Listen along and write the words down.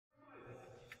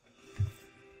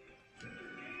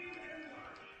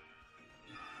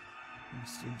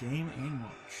Mr. Game and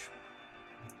Watch.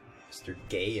 Mr.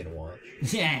 Gay and Watch.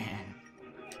 Yeah.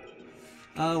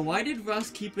 Why did Russ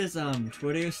keep his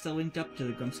Twitter still linked up to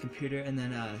the Grump's computer, and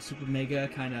then Super Mega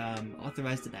kind of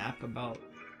authorized an app about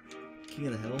King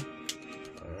of the Hill?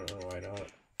 I don't know, why not?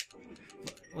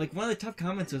 Like, one of the top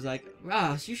comments was like,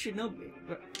 Ross, you should know.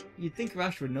 You'd think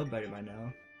Ross would know better by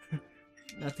now.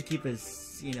 Not to keep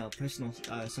his, you know, personal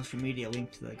social media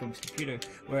linked to the Grump's computer,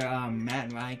 where Matt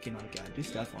and Ryan can like do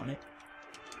stuff on it.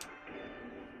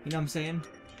 You know what I'm saying?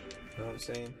 You know what I'm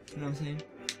saying? You know what I'm saying?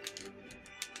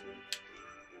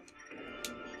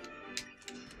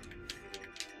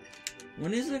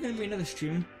 When is there gonna be another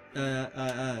Steam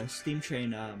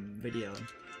Train video?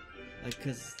 Like,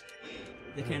 cause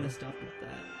they kind of stopped with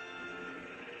that.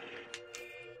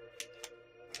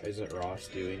 Isn't Ross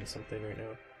doing something right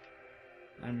now?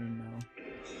 I don't know.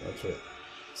 That's what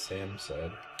Sam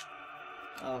said.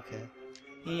 Oh, okay.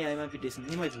 Yeah, he might be decent.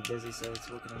 He might be busy, so it's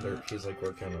working on that. He's like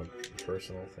working on a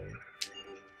personal thing.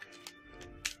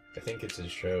 I think it's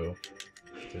his show.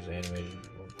 His animated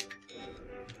one.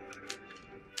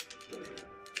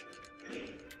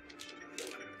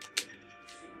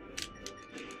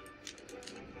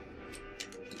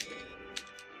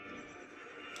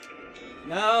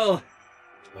 No!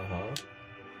 Uh-huh.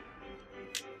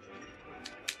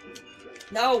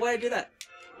 No, why'd I do that?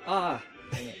 Ah,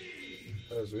 dang it.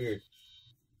 That was weird.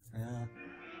 Yeah.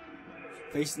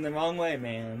 Facing the wrong way,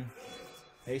 man.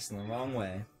 Facing the wrong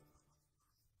way.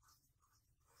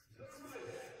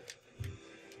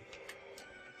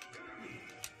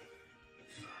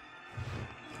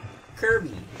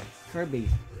 Kirby. Kirby.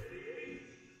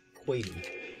 Quady.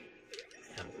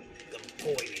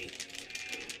 Quady.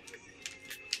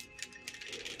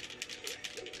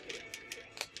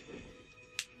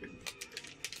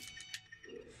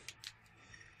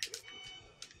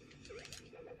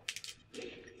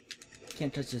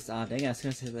 Can't touch this. Ah, dang it, I was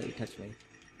gonna say that you touched me.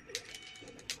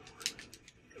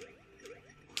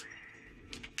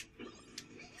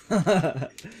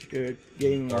 You're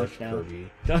getting Dark now. Kirby.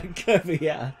 Dark Kirby,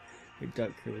 yeah. You're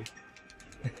Dark Kirby.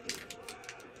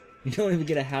 You don't even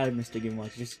get a hat in Mr. Game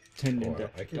Watch, you just turn into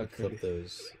I can Dark Kirby. flip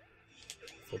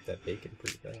that bacon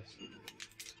pretty fast.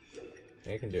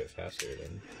 I can do it faster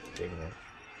than Game Watch.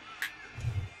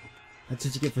 That's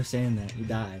what you get for saying that. You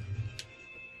die.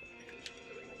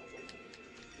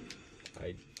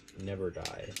 I never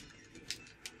die.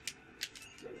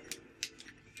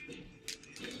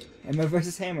 Emma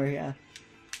versus Hammer, yeah.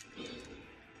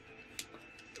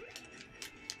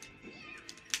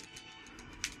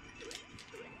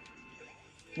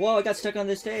 Whoa, I got stuck on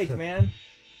this stage, man.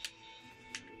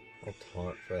 I'll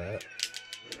taunt for that.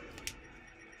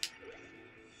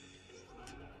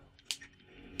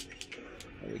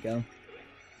 There we go.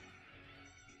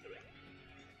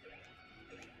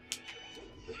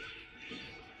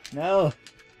 No!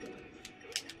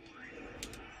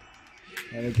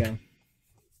 There we go.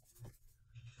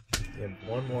 You have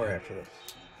one more after this.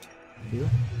 You?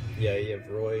 Yeah, you have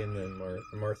Roy and then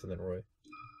Martha and then Roy.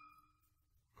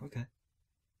 Okay.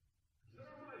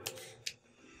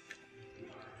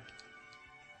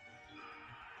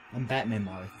 I'm Batman,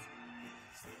 Marth.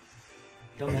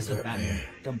 Don't mess with Batman.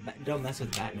 Don't mess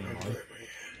with Batman, Marth.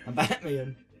 I'm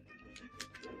Batman.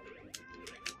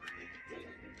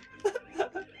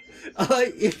 Oh,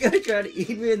 you're gonna try to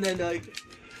eat me and then like...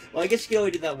 Well, I guess you can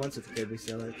only do that once with Kirby,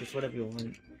 so like, it's whatever you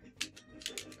want.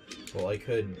 Well, I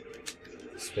could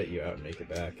spit you out and make it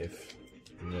back if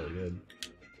I'm really good.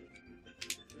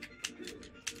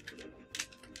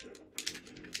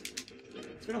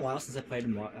 It's been a while since I played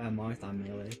Marth on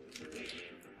Melee.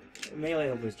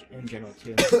 Melee was in general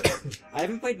too. I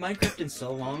haven't played Minecraft in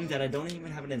so long that I don't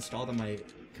even have it installed on my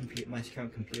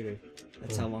current computer.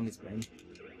 That's how long it's been.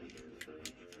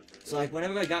 So like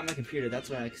whenever I got my computer, that's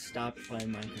when I stopped playing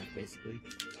Minecraft basically.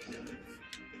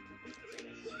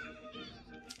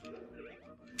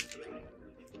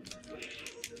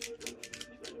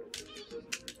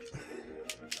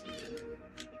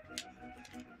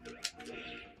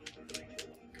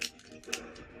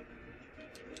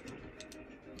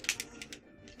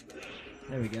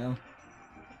 There we go.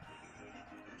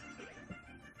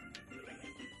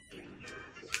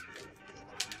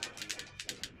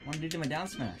 Wanted to do my down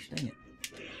smash, dang it.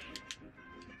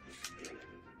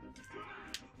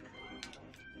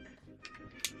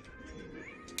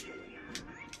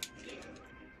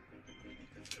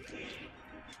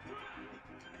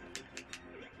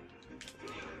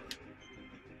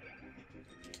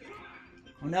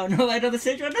 Oh no, no, I know the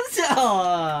stage right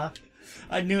now.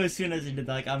 I knew as soon as I did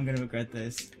that, like, I'm gonna regret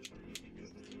this.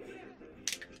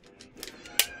 There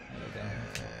we go.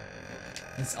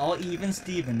 It's all even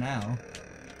Steven now.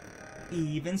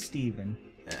 Even Steven.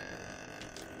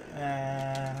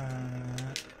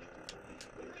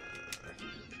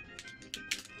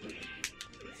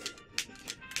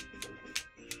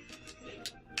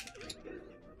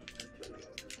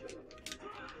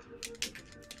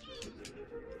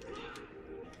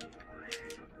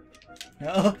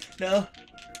 No, no.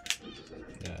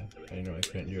 Yeah, I know I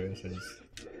couldn't do it, so I just...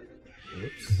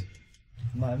 Whoops.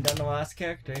 I'm done the last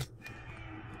character.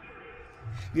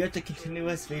 You have to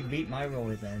continuously beat my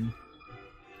Roy then.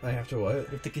 I have to what? You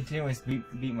have to continuously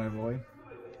beat my Roy.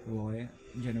 Roy,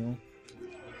 in general.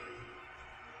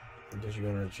 Because you're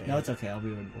going to change. No, it's okay, I'll be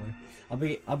Red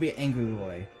Boy. I'll be Angry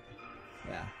Roy.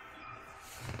 Yeah.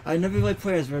 I never really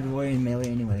played as Red Roy in Melee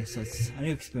anyway, so it's a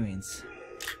new experience.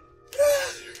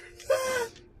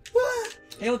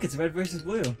 Hey look, it's red versus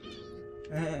blue.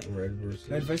 Red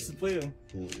versus blue.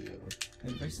 blue.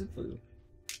 Red versus blue.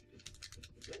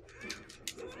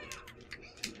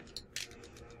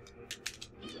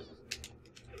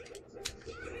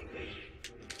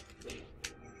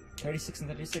 $36 and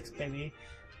 36, baby.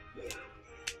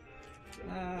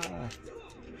 Ah.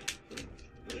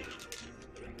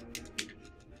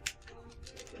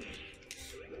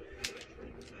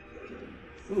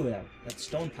 Ooh, that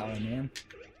stone power, man.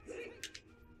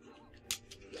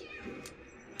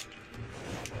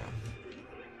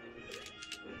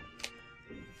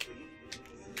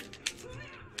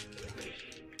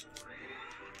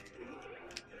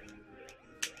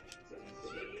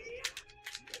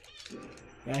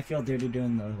 Yeah, I feel dirty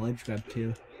doing the ledge grab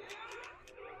too.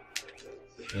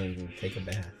 And you can take a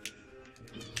bath.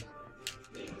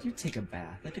 You take a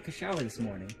bath. I took a shower this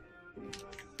morning.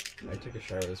 I took a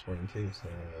shower this morning too, so...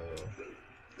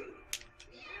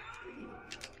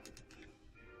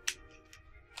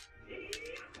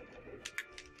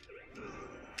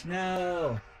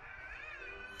 No!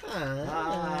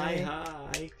 Hi!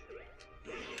 Hi!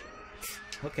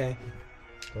 Okay.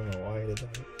 Don't know why I did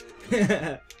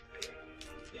that.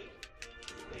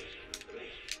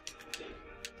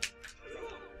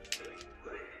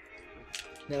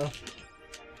 No.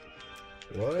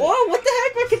 What? Oh, what the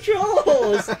heck? My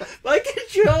controls! My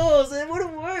controls! It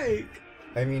wouldn't work!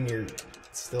 I mean, you're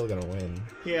still gonna win.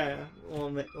 Yeah.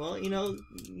 Well, you know,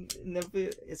 never,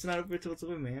 it's not over till it's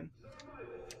over, man.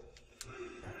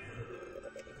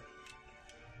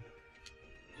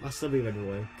 I'll still be Red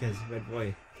Roy, because Red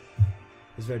Roy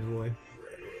is Red Roy.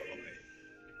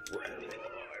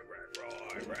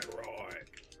 Red Roy.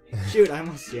 Shoot, I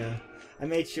almost, yeah. I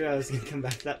made sure I was gonna come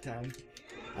back that time.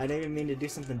 I didn't even mean to do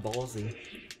something ballsy.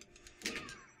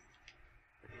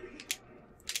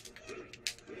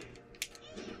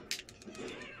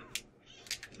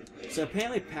 So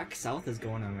apparently PAX South is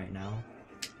going on right now.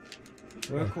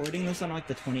 We're recording this on like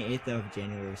the 28th of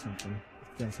January or something.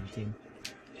 2017.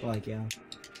 But like, yeah.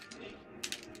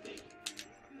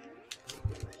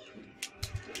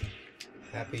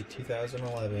 Happy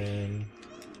 2011.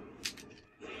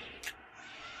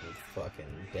 I'm fucking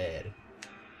dead.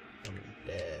 I'm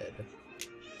dead.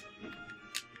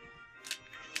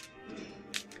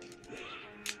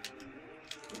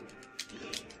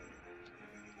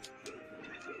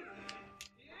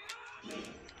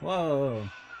 Whoa!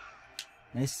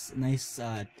 Nice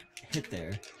hit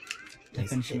there. To Nice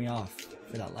finish hit. me off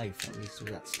for that life, at least, or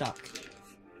that stock.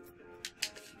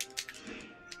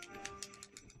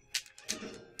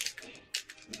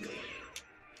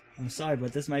 I'm sorry,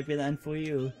 but this might be the end for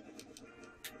you.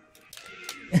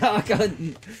 Oh god!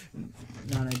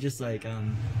 No, just like,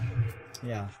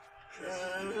 yeah.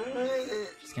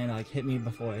 Just kinda like hit me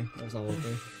before it was all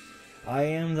over. I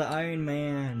am the Iron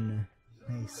Man!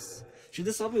 Nice. Should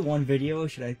this all be one video, or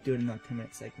should I do it in like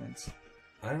 10-minute segments?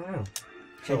 I don't know.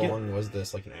 Should How I do long was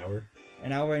this? Like an hour?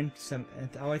 an hour and an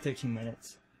hour 13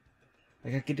 minutes?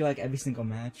 Like I could do like every single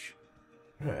match.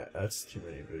 Yeah, that's too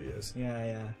many videos. Yeah,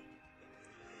 yeah.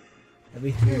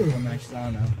 Every 3 or 4 matches, I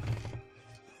don't know.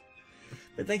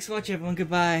 But thanks for watching, everyone.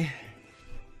 Goodbye.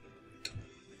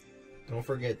 Don't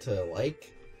forget to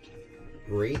like,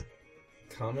 rate,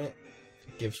 comment,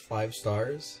 give 5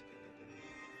 stars,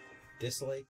 dislike.